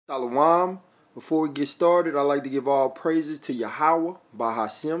Shalom. Before we get started, I'd like to give all praises to Yahweh,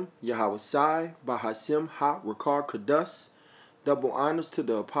 Bahashem, Yahweh Sai, Bahashem, Ha, Rakar, Kadas. Double honors to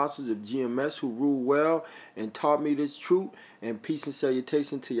the apostles of GMS who ruled well and taught me this truth, and peace and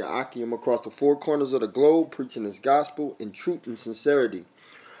salutation to Yahakim across the four corners of the globe, preaching this gospel in truth and sincerity.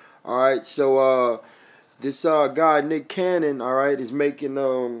 Alright, so this guy, Nick Cannon, alright, is making,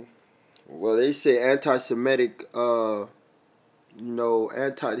 well, they say anti-Semitic,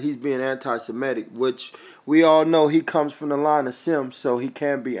 he's being anti-Semitic, which we all know he comes from the line of Sem, so he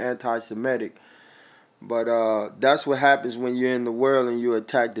can be anti-Semitic. But that's what happens when you're in the world and you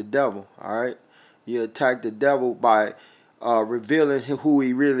attack the devil, all right? You attack the devil by revealing who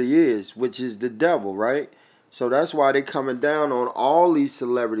he really is, which is the devil, right? So that's why they're coming down on all these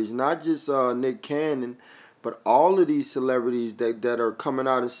celebrities, not just Nick Cannon, but all of these celebrities that are coming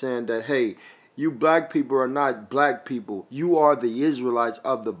out and saying that, hey, you black people are not black people. You are the Israelites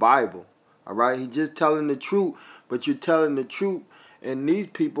of the Bible. All right? He's just telling the truth, but you're telling the truth, and these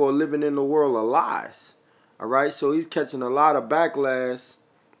people are living in the world of lies. All right? So he's catching a lot of backlash,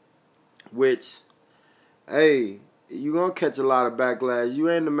 which, hey, you're going to catch a lot of backlash. You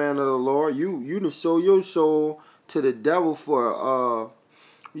ain't the man of the Lord. You done sold your soul to the devil for,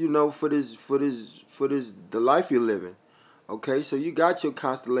 for the life you're living. Okay? So you got your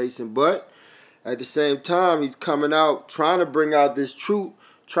constellation, but at the same time, he's coming out trying to bring out this truth,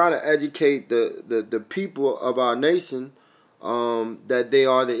 trying to educate the people of our nation that they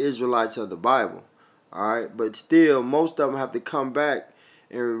are the Israelites of the Bible. All right, but still, most of them have to come back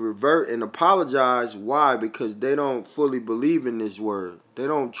and revert and apologize. Why? Because they don't fully believe in this word. They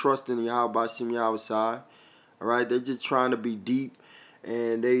don't trust in Yahweh Bashim Yahweh Sai. All right, they're just trying to be deep,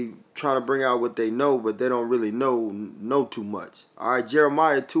 and they trying to bring out what they know, but they don't really know too much. All right,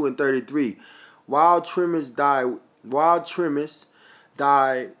 Jeremiah 2:33. Wild trimmest thy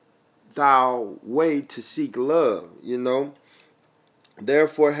way to seek love,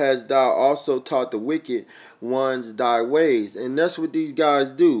 Therefore hast thou also taught the wicked ones thy ways. And that's what these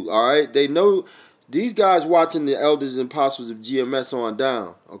guys do, all right? They know, these guys watching the elders and apostles of GMS on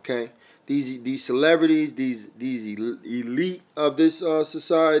down, okay? These celebrities, these elite of this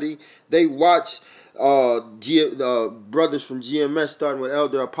society, they watch brothers from GMS, starting with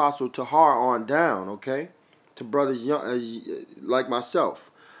Elder Apostle Tahar on down, okay, to brothers young like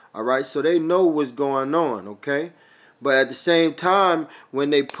myself, all right. So they know what's going on, okay. But at the same time,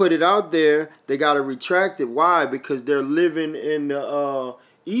 when they put it out there, they gotta retract it. Why? Because they're living in the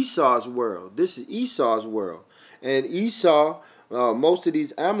Esau's world. This is Esau's world, and Esau. Most of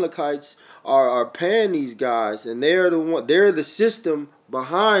these Amalekites are paying these guys, and they're the system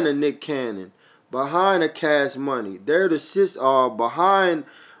behind a Nick Cannon, behind a Cash Money. They're the system behind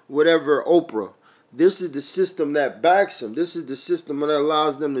whatever Oprah. This is the system that backs them. This is the system that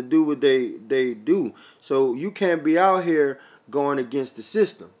allows them to do what they do. So you can't be out here going against the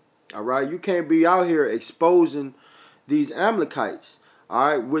system. All right, you can't be out here exposing these Amalekites, all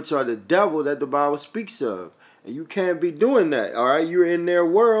right, which are the devil that the Bible speaks of. And you can't be doing that, all right? You're in their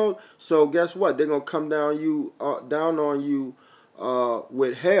world, so guess what? They're gonna come down on you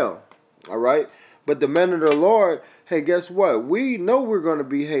with hell, all right? But the men of the Lord, hey, guess what? We know we're gonna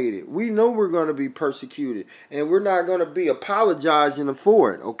be hated. We know we're gonna be persecuted, and we're not gonna be apologizing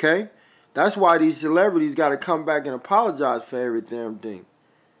for it, okay? That's why these celebrities got to come back and apologize for every damn thing.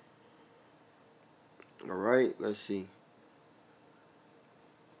 All right, let's see.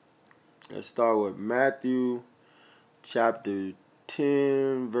 Let's start with Matthew chapter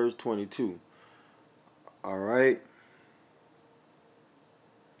 10, verse 22. All right.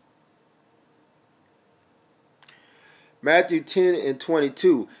 Matthew 10 and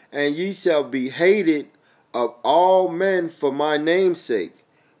 22. And ye shall be hated of all men for my name's sake,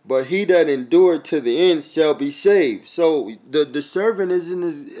 but he that endured to the end shall be saved. So the servant isn't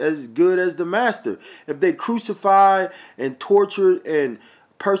as good as the master. If they crucified and tortured and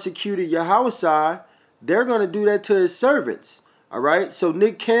persecuted Yahweh, they're going to do that to his servants. All right. So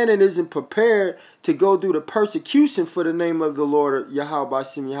Nick Cannon isn't prepared to go through the persecution for the name of the Lord Yahweh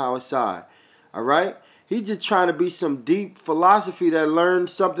Bashim Yahweh. All right. He's just trying to be some deep philosophy that learned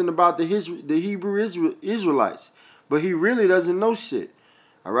something about the Hebrew Israelites. But he really doesn't know shit.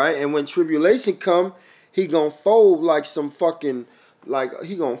 All right. And when tribulation come, he going to fold like some fucking,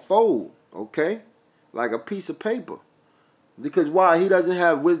 he going to fold. Okay. Like a piece of paper. Because why? He doesn't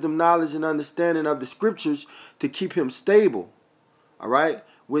have wisdom, knowledge, and understanding of the scriptures to keep him stable. All right?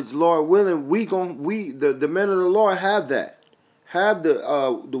 Which, Lord willing, the men of the Lord have that. Have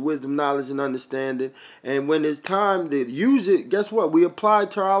the wisdom, knowledge, and understanding. And when it's time to use it, guess what? We apply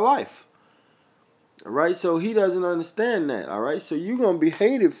it to our life. All right, so he doesn't understand that. All right, so you're gonna be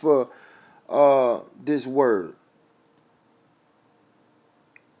hated for this word.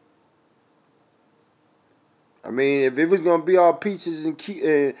 I mean, if it was gonna be all peaches and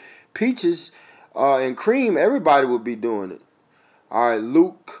peaches and cream, everybody would be doing it. All right,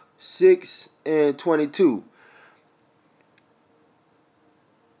 Luke 6:22.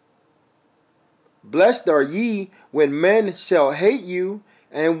 Blessed are ye when men shall hate you,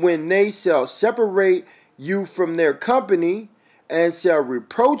 and when they shall separate you from their company, and shall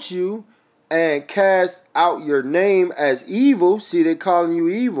reproach you, and cast out your name as evil. See, they calling you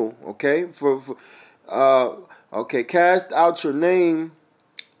evil, okay? Okay, cast out your name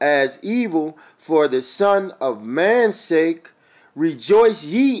as evil for the Son of Man's sake. Rejoice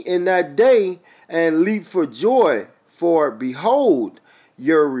ye in that day, and leap for joy, for behold,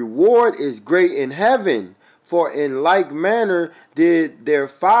 your reward is great in heaven. For in like manner did their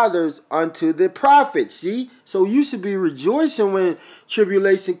fathers unto the prophets. See? So you should be rejoicing when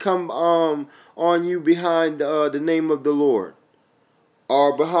tribulation come on you behind the name of the Lord.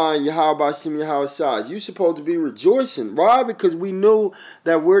 Or behind Yahweh Shem Yahweh. You're supposed to be rejoicing. Why? Because we know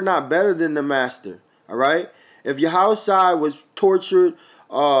that we're not better than the master. Alright? If Yahweh was tortured,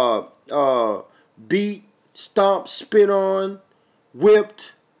 beat, stomped, spit on,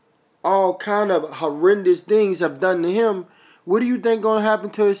 whipped, all kind of horrendous things have done to him, what do you think going to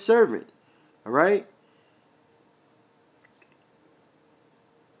happen to his servant? All right?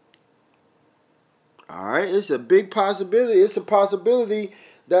 All right, it's a big possibility. It's a possibility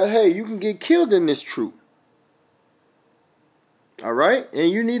that, hey, you can get killed in this truth. All right? And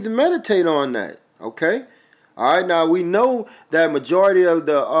you need to meditate on that. Okay? All right, now we know that majority of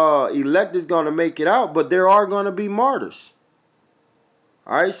the elect is going to make it out, but there are going to be martyrs.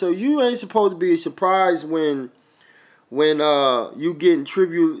 All right, so you ain't supposed to be surprised when you get in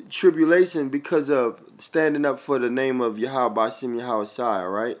tribulation because of standing up for the name of Yahweh Shem Yahweh Shai, all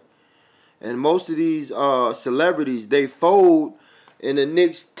right? And most of these celebrities, they fold in the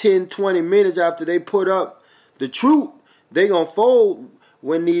next 10, 20 minutes after they put up the truth. They gonna fold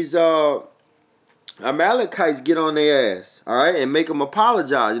when these Amalekites get on their ass, all right, and make them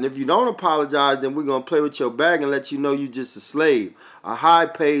apologize. And if you don't apologize, then we're going to play with your bag and let you know you're just a slave, a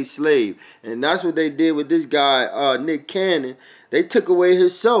high-paid slave. And that's what they did with this guy, Nick Cannon. They took away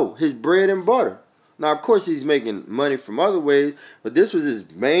his soul, his bread and butter. Now, of course, he's making money from other ways, but this was his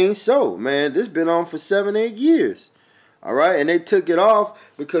main soul, man. This been on for 7, 8 years, all right? And they took it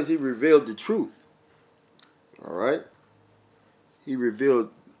off because he revealed the truth, all right? He revealed...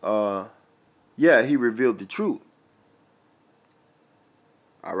 he revealed the truth.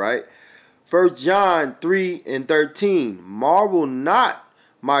 All right. 1 John 3:13. Marvel not,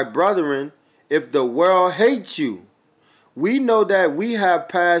 my brethren, if the world hates you. We know that we have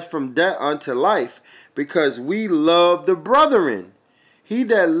passed from death unto life, because we love the brethren. He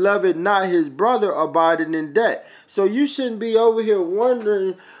that loveth not his brother abideth in debt. So you shouldn't be over here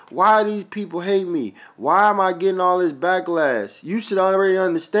wondering why these people hate me. Why am I getting all this backlash? You should already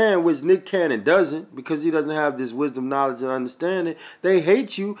understand, which Nick Cannon doesn't, because he doesn't have this wisdom, knowledge, and understanding. They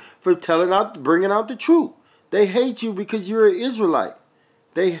hate you for bringing out the truth. They hate you because you're an Israelite.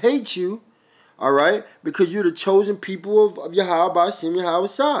 They hate you, all right, because you're the chosen people of Yahweh Shem Yahweh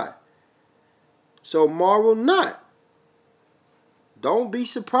Shai. So marvel not. Don't be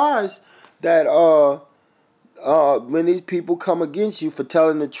surprised that when these people come against you for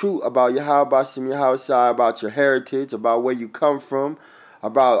telling the truth about Yahweh Shem Yahweh Shai, about your heritage, about where you come from,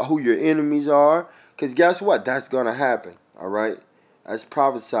 about who your enemies are. Because guess what? That's going to happen. All right? That's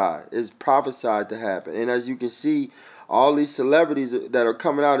prophesied. It's prophesied to happen. And as you can see, all these celebrities that are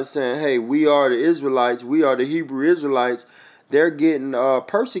coming out and saying, hey, we are the Israelites, we are the Hebrew Israelites, they're getting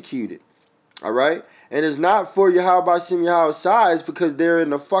persecuted. All right? And it's not for Yahweh Shem Yahweh Shai, it's because they're in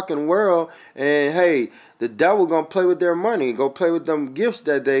the fucking world, and hey, the devil gonna play with their money, go play with them gifts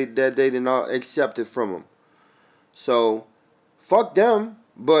that they did not accepted from them. So fuck them,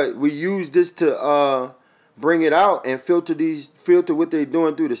 but we use this to bring it out and filter what they're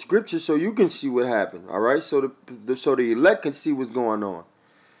doing through the scriptures, so you can see what happened. All right, so the elect can see what's going on.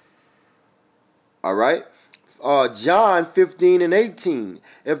 All right. John 15:18.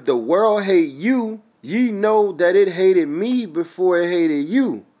 If the world hate you, ye know that it hated me before it hated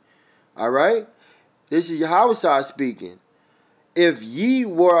you. All right. This is Yahweh speaking. If ye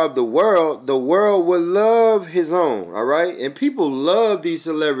were of the world would love his own. All right. And people love these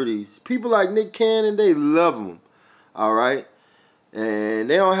celebrities. People like Nick Cannon, they love them. All right. And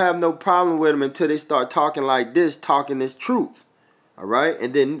they don't have no problem with them until they start talking like this, talking this truth. All right,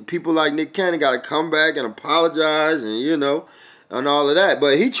 and then people like Nick Cannon got to come back and apologize, and and all of that.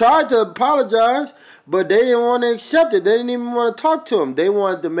 But he tried to apologize, but they didn't want to accept it. They didn't even want to talk to him. They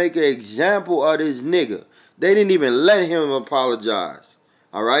wanted to make an example of this nigga. They didn't even let him apologize.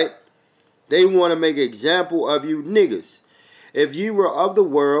 All right? They want to make an example of you niggas. If ye were of the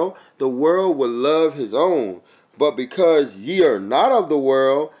world would love his own. But because ye are not of the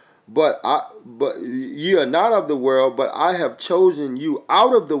world, but ye are not of the world, but I have chosen you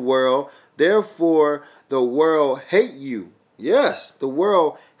out of the world, therefore the world hate you. Yes, the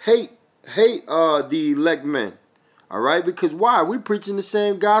world hate the elect men. All right, because why? We preaching the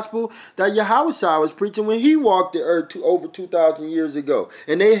same gospel that Yahushua was preaching when he walked the earth over 2,000 years ago.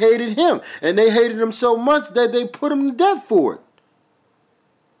 And they hated him. And they hated him so much that they put him to death for it.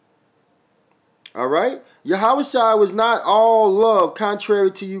 All right? Yahushua was not all love,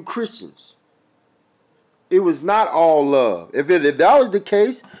 contrary to you Christians. It was not all love. If that was the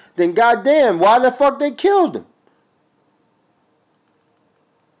case, then goddamn, why the fuck they killed him?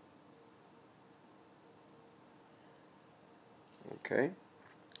 Okay.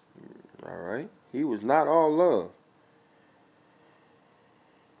 All right. He was not all love.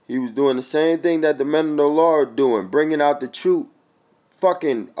 He was doing the same thing that the men of the Lord are doing, bringing out the truth,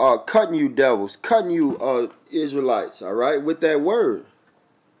 fucking cutting you devils, cutting you Israelites, all right, with that word.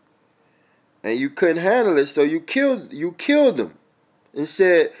 And you couldn't handle it, so you killed him and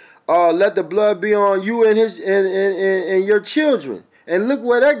said, let the blood be on you and his and your children. And look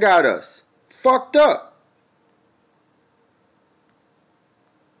where that got us. Fucked up.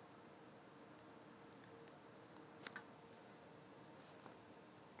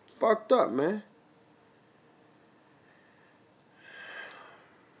 Fucked up, man.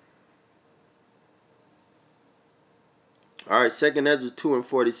 All right, 2 Ezra 2 and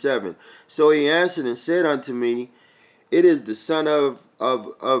 47. So he answered and said unto me, it is the son of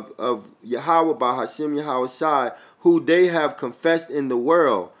Yahweh by Hashem Yahushai, who they have confessed in the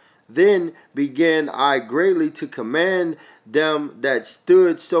world. Then began I greatly to command them that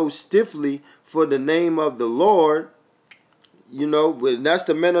stood so stiffly for the name of the Lord. You know, that's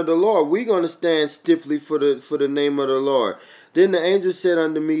the men of the Lord. We're going to stand stiffly for the name of the Lord. Then the angel said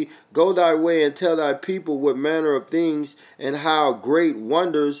unto me, go thy way and tell thy people what manner of things and how great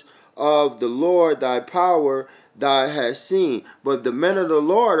wonders of the Lord thy power thou hast seen. But the men of the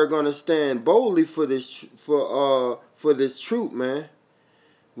Lord are going to stand boldly for this truth, man.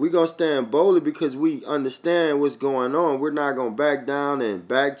 We're going to stand boldly because we understand what's going on. We're not going to back down and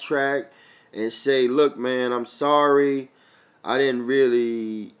backtrack and say, look, man, I'm sorry. I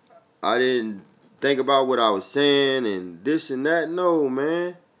didn't think about what I was saying and this and that. No,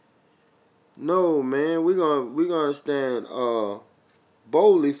 man. No, man. We're gonna stand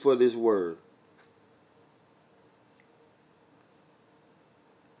boldly for this word.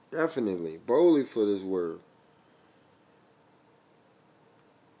 Definitely. Boldly for this word.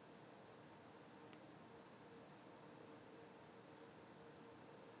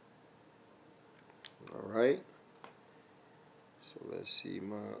 All right. Let's see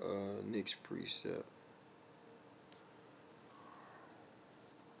my next precept.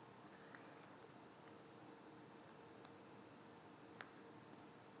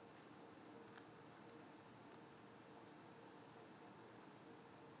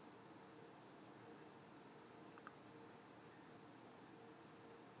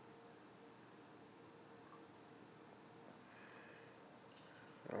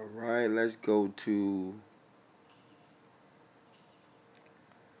 All right, let's go to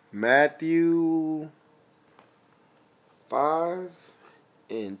Matthew 5,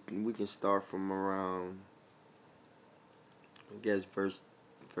 and we can start from around, I guess, verse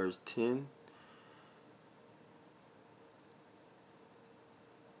 10.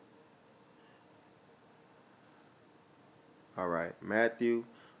 All right, Matthew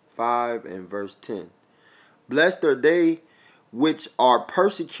 5 and verse 10. Blessed are they which are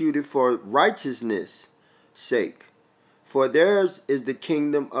persecuted for righteousness' sake, for theirs is the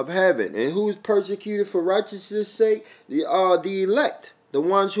kingdom of heaven. And who's persecuted for righteousness' sake? The elect, the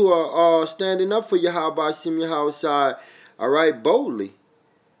ones who are standing up for Yahweh Hashem Yahushai, all right, boldly.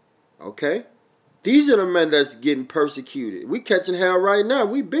 Okay, these are the men that's getting persecuted. We catching hell right now.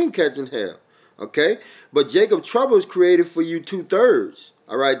 We've been catching hell. Okay, but Jacob trouble is created for you 2/3.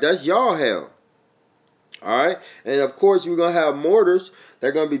 All right, that's y'all hell. All right, and of course we're gonna have martyrs.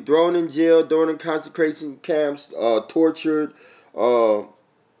 They're gonna be thrown in jail, thrown in concentration camps, tortured, and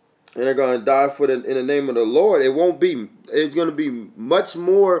they're gonna die in the name of the Lord. It's gonna be much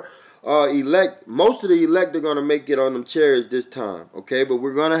more elect. Most of the elect are gonna make it on them chariots this time. Okay, but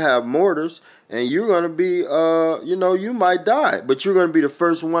we're gonna have martyrs, and you're gonna be, you might die, but you're gonna be the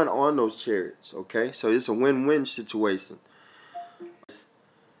first one on those chariots. Okay, so it's a win-win situation.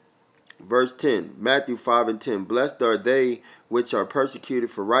 Verse 10, Matthew 5 and 10. Blessed are they which are persecuted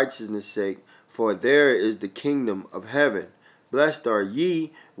for righteousness' sake, for there is the kingdom of heaven. Blessed are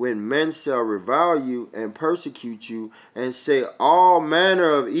ye when men shall revile you and persecute you, and say all manner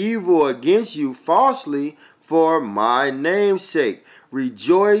of evil against you falsely for my name's sake.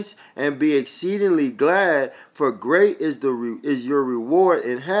 Rejoice and be exceedingly glad, for great is your reward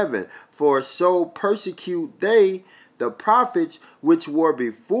in heaven. For so persecute they the prophets which were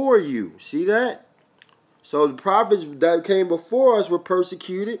before you. See that? So the prophets that came before us were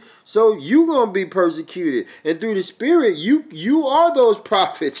persecuted. So you gonna be persecuted. And through the Spirit, you are those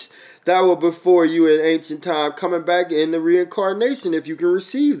prophets that were before you in ancient time, coming back in the reincarnation, if you can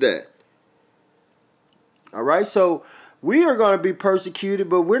receive that. Alright, so we are gonna be persecuted,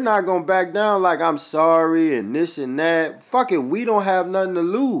 but we're not gonna back down like I'm sorry and this and that. Fuck it, we don't have nothing to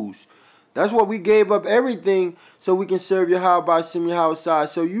lose. That's what we gave up everything so we can serve Yahweh by Shem Yahweh side.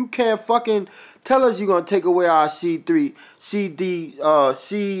 So you can't fucking tell us you're gonna take away our C3,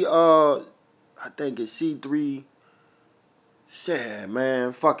 I think it's C3. Sad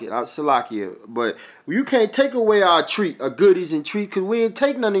man, fuck it, I'm Salakia. But you can't take away our goodies and treats, because we ain't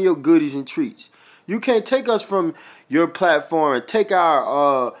take none of your goodies and treats. You can't take us from your platform and take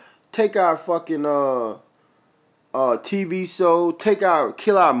our fucking TV show,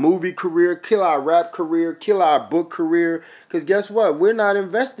 kill our movie career, kill our rap career, kill our book career. Because guess what? We're not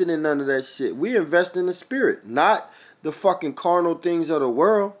invested in none of that shit. We invest in the spirit, not the fucking carnal things of the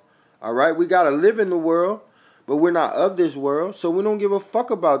world. All right? We got to live in the world, but we're not of this world, so we don't give a fuck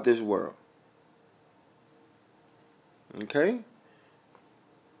about this world. Okay?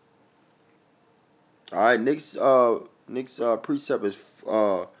 All right, next precept is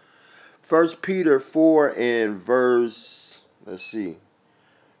 1 Peter 4 and verse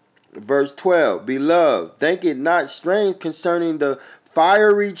 12. Beloved, think it not strange concerning the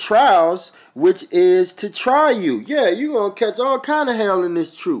fiery trials which is to try you. Yeah, you're going to catch all kind of hell in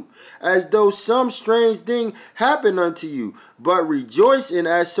this truth, as though some strange thing happened unto you. But rejoice in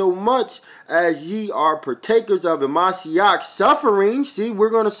as so much as ye are partakers of Mashiach suffering. See, we're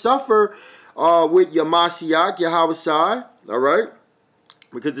going to suffer with your Mashiach, Yahweh Shai, all right?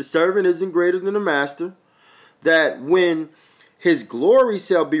 Because the servant isn't greater than the master. That when his glory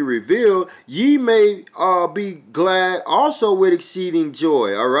shall be revealed, ye may be glad also with exceeding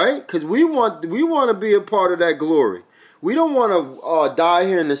joy. All right, because we want to be a part of that glory. We don't want to die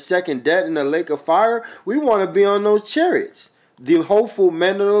here in the second death in the lake of fire. We want to be on those chariots, the hopeful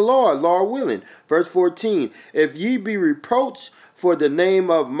men of the Lord willing. Verse 14: If ye be reproached for the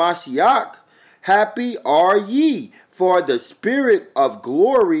name of Mashiach, happy are ye, for the spirit of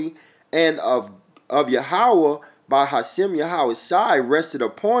glory and of Yahweh by Hashem Yahweh Shai rested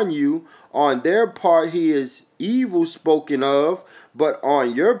upon you. On their part he is evil spoken of, but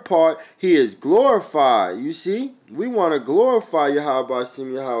on your part he is glorified. You see, we want to glorify Yahweh by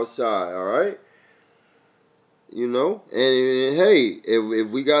Hashem Yahweh Shai, all right? You know, and hey, if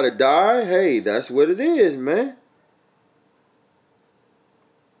we got to die, hey, that's what it is, man.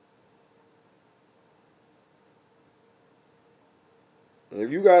 If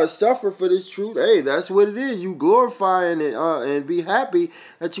you gotta suffer for this truth, hey, that's what it is. You glorifying it and be happy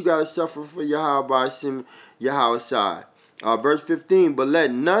that you gotta suffer for Yahweh by Sim Yahweh Shai. Verse 15: But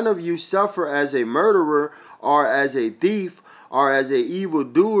let none of you suffer as a murderer, or as a thief, or as a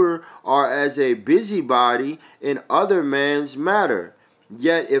evildoer, or as a busybody in other man's matter.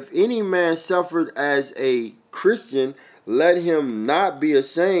 Yet if any man suffered as a Christian, let him not be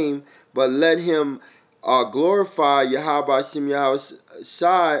ashamed, but let him glorify Yahweh Hashem Yahweh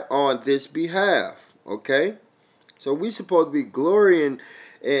Shai on this behalf. Okay, so we supposed to be glorying,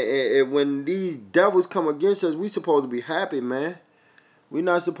 and when these devils come against us, we supposed to be happy, man. We're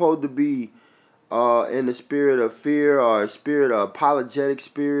not supposed to be in the spirit of fear or a spirit of apologetic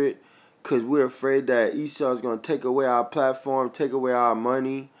spirit, because we're afraid that Esau is going to take away our platform, take away our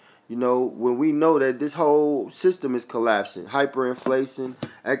money. You know, when we know that this whole system is collapsing, hyperinflation,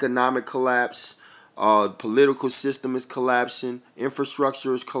 economic collapse, political system is collapsing,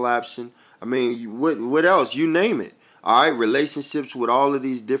 infrastructure is collapsing. I mean, what else? You name it. All right, relationships with all of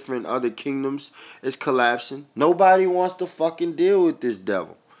these different other kingdoms is collapsing. Nobody wants to fucking deal with this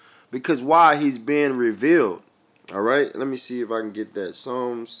devil, because why? He's being revealed. All right, let me see if I can get that.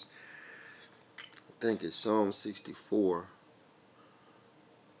 Psalms, I think it's Psalm 64.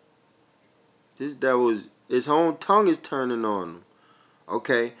 This devil his own tongue is turning on him.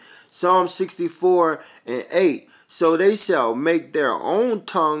 Okay, Psalm 64 and 8. So they shall make their own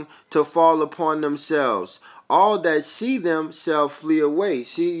tongue to fall upon themselves. All that see them shall flee away.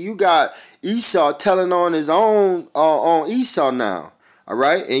 See, you got Esau telling on his own, on Esau now. All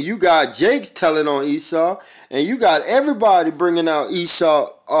right, and you got Jake's telling on Esau, and you got everybody bringing out Esau,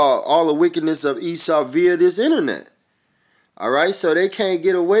 all the wickedness of Esau via this internet. All right, so they can't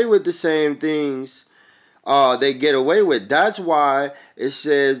get away with the same things they get away with. That's why it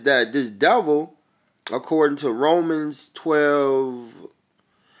says that this devil, according to Romans 12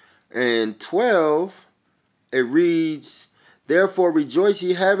 and 12, it reads, "Therefore rejoice,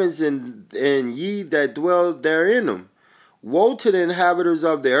 ye heavens, and ye that dwell therein them. Woe to the inhabitants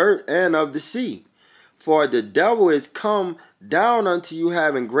of the earth and of the sea. For the devil is come down unto you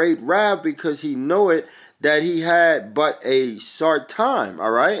having great wrath, because he knoweth that he had but a short time." All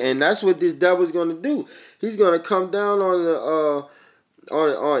right, and that's what this devil is going to do. He's going to come down on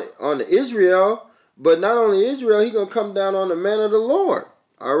the Israel, but not only Israel, he's going to come down on the man of the Lord.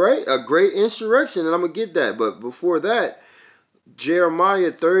 All right, a great insurrection, and I'm going to get that. But before that,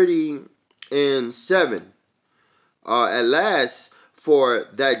 Jeremiah 30:7. At last, for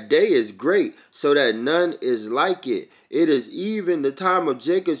that day is great, so that none is like it. It is even the time of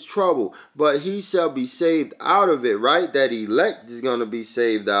Jacob's trouble, but he shall be saved out of it, right? That elect is going to be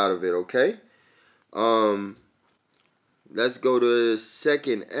saved out of it, okay? Let's go to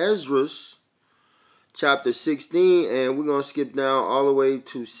 2nd Ezra, chapter 16, and we're going to skip down all the way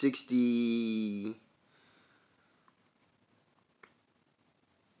to 68.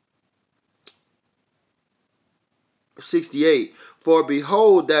 For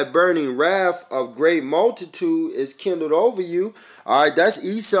behold, that burning wrath of great multitude is kindled over you. All right, that's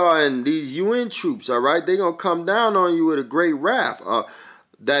Esau and these UN troops. All right, they're going to come down on you with a great wrath.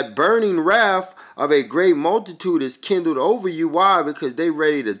 That burning wrath of a great multitude is kindled over you. Why? Because they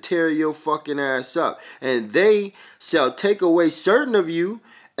ready to tear your fucking ass up. And they shall take away certain of you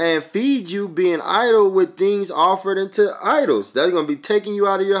and feed you, being idle with things offered unto idols. That's going to be taking you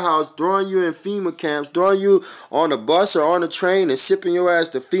out of your house, throwing you in FEMA camps, throwing you on a bus or on a train, and shipping your ass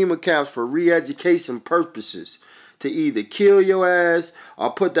to FEMA camps for re-education purposes, to either kill your ass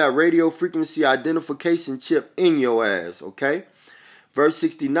or put that radio frequency identification chip in your ass, okay? Verse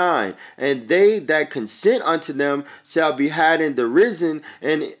 69, and they that consent unto them shall be had in derision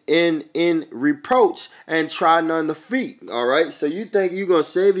and in reproach and trodden on the feet. All right, so you think you're going to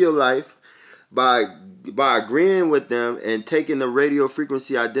save your life by agreeing with them and taking the radio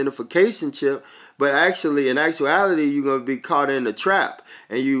frequency identification chip, but actually, in actuality, you're going to be caught in a trap,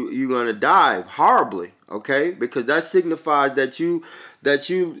 and you're going to die horribly, okay? Because that signifies that you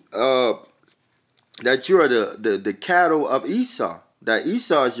are the cattle of Esau. That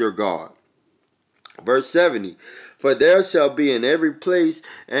Esau is your God. Verse 70. For there shall be in every place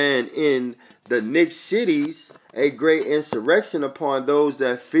and in the next cities a great insurrection upon those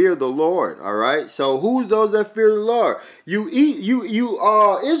that fear the Lord. All right. So who's those that fear the Lord? You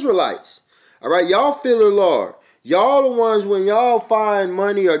Israelites. All right. Y'all fear the Lord. Y'all the ones, when y'all find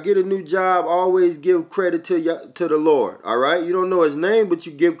money or get a new job, always give credit to the Lord. All right. You don't know his name, but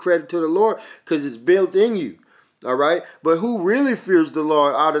you give credit to the Lord because it's built in you. All right, but who really fears the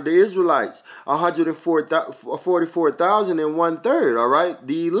Lord out of the Israelites? 144,000 and 1/3. All right,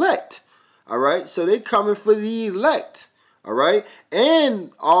 the elect. All right, so they coming for the elect. All right,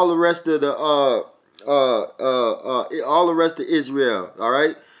 and all the rest of the all the rest of Israel. All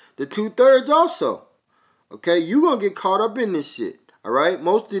right, the 2/3 also. Okay, you gonna get caught up in this shit. All right,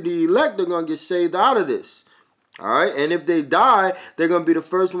 most of the elect are gonna get saved out of this. All right, and if they die, they're going to be the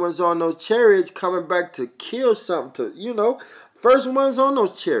first ones on those chariots coming back to kill something, first ones on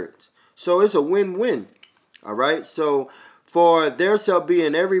those chariots. So it's a win-win. All right, so for there shall be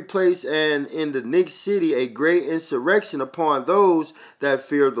in every place and in the next city a great insurrection upon those that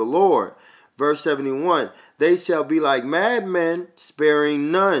fear the Lord. Verse 71, they shall be like madmen,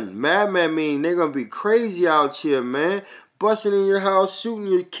 sparing none. Madmen mean they're going to be crazy out here, man. Busting in your house, shooting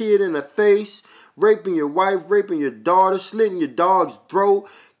your kid in the face, raping your wife, raping your daughter, slitting your dog's throat,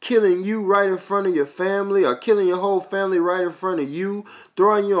 killing you right in front of your family, or killing your whole family right in front of you,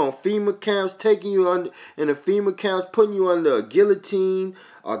 throwing you on FEMA camps, taking you in the FEMA camps, putting you under a guillotine,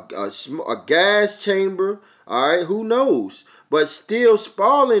 a gas chamber, all right, who knows? But still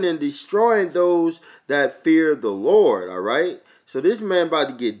spoiling and destroying those that fear the Lord, all right? So this man about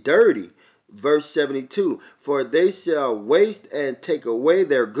to get dirty. Verse 72, for they shall waste and take away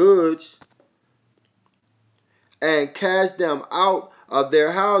their goods and cast them out of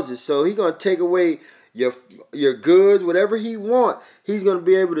their houses. So he's going to take away your goods, whatever he want. He's going to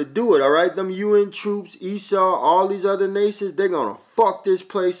be able to do it, all right? Them UN troops, Esau, all these other nations, they're going to fuck this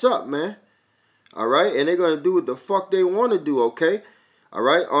place up, man. All right? And they're going to do what the fuck they want to do, okay? All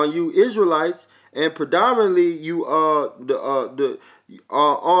right? On you Israelites, and predominantly you on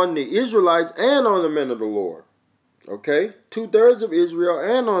the Israelites and on the men of the Lord. Okay? 2/3 of Israel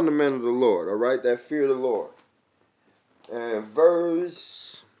and on the men of the Lord. All right? That fear the Lord. And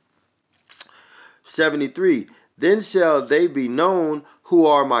verse 73. Then shall they be known who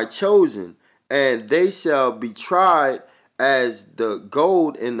are my chosen, and they shall be tried as the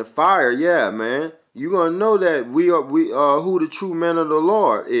gold in the fire. Yeah, man. You're gonna know that we are who the true men of the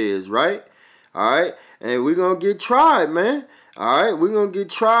Lord is, right? Alright? And we're gonna get tried, man. Alright, we're gonna get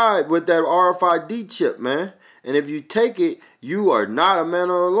tried with that RFID chip, man. And if you take it, you are not a man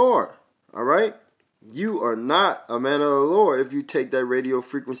of the Lord. Alright? You are not a man of the Lord if you take that radio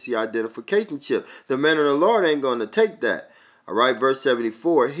frequency identification chip. The man of the Lord ain't going to take that. All right, verse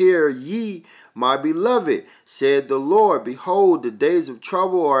 74. Hear ye, my beloved, said the Lord, behold, the days of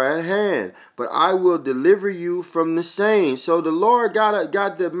trouble are at hand, but I will deliver you from the same. So the Lord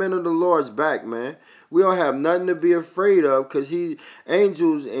got the men of the Lord's back, man. We don't have nothing to be afraid of because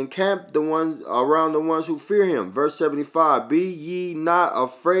angels encamp the ones around the ones who fear him. Verse 75. Be ye not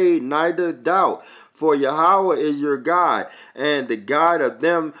afraid, neither doubt. For Yahweh is your guide, and the guide of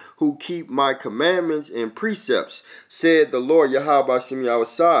them who keep my commandments and precepts, said the Lord Yahweh Bashim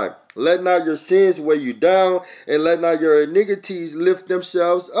Yahweh. Let not your sins weigh you down, and let not your iniquities lift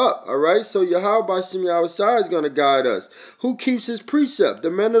themselves up. All right, so Yahweh Bashim Yahweh is going to guide us. Who keeps his precept? The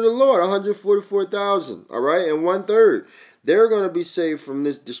men of the Lord, 144,000. All right, and 1/3. They're going to be saved from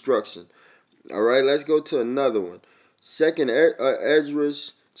this destruction. All right, let's go to another one. Second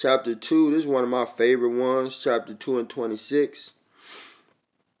Esdras. Chapter 2, this is one of my favorite ones, chapter 2 and 26.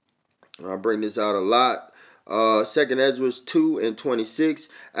 I bring this out a lot. Second Esdras 2 and 26.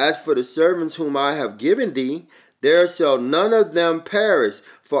 As for the servants whom I have given thee, there shall none of them perish,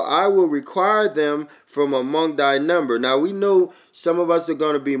 for I will require them from among thy number. Now we know some of us are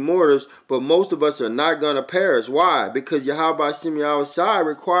going to be mortals, but most of us are not going to perish. Why? Because Yahweh Shem Yahweh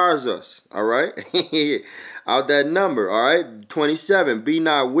requires us. All right? Out that number. All right? 27. Be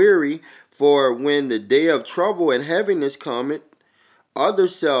not weary, for when the day of trouble and heaviness cometh,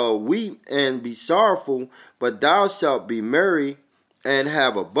 others shall weep and be sorrowful, but thou shalt be merry and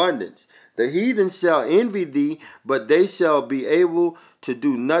have abundance. The heathen shall envy thee, but they shall be able to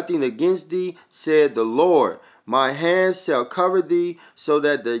do nothing against thee, said the Lord. My hands shall cover thee, so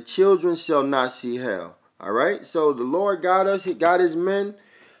that the children shall not see hell. All right? So the Lord got us. He got his men.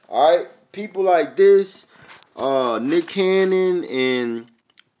 All right? People like this, Nick Cannon and,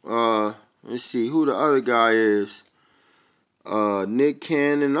 let's see who the other guy is. Nick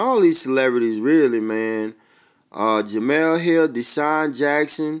Cannon, all these celebrities, really, man. Jamel Hill, Deshaun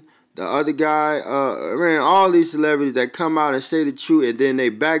Jackson, the other guy, man, all these celebrities that come out and say the truth and then they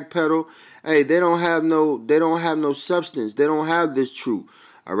backpedal. Hey, they don't have no substance. They don't have this truth.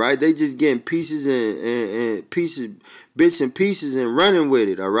 All right, they just getting pieces and pieces, bits and pieces and running with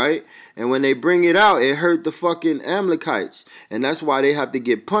it. All right, and when they bring it out, it hurt the fucking Amalekites, and that's why they have to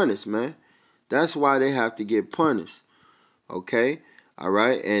get punished, man. That's why they have to get punished. Okay, all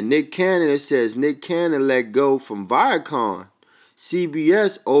right, and Nick Cannon, it says Nick Cannon let go from Viacom,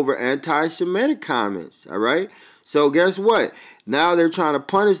 CBS over anti-Semitic comments. All right, so guess what? Now they're trying to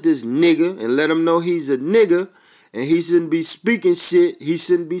punish this nigga and let him know he's a nigga. And he shouldn't be speaking shit. He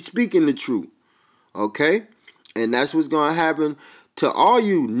shouldn't be speaking the truth. Okay? And that's what's going to happen to all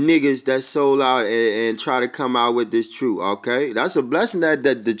you niggas that sold out and try to come out with this truth. Okay? That's a blessing that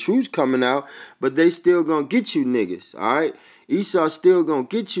the truth's coming out. But they still going to get you niggas. Alright? Esau still going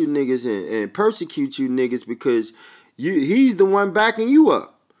to get you niggas and persecute you niggas because he's the one backing you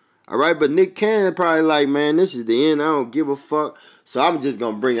up. Alright? But Nick Cannon probably like, man, this is the end. I don't give a fuck. So I'm just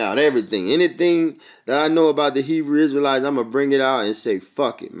going to bring out everything. Anything that I know about the Hebrew Israelites, I'm going to bring it out and say,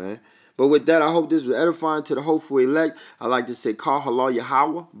 fuck it, man. But with that, I hope this was edifying to the hopeful elect. I like to say, Kal Halal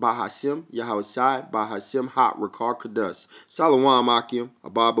Yahweh, Bahashem, Yahweh Sai, Bahashem, Hot, Rakar Kadas. Salawam Akim,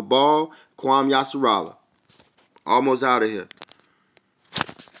 Ababa Ball, Kwam Yasarala. Almost out of here.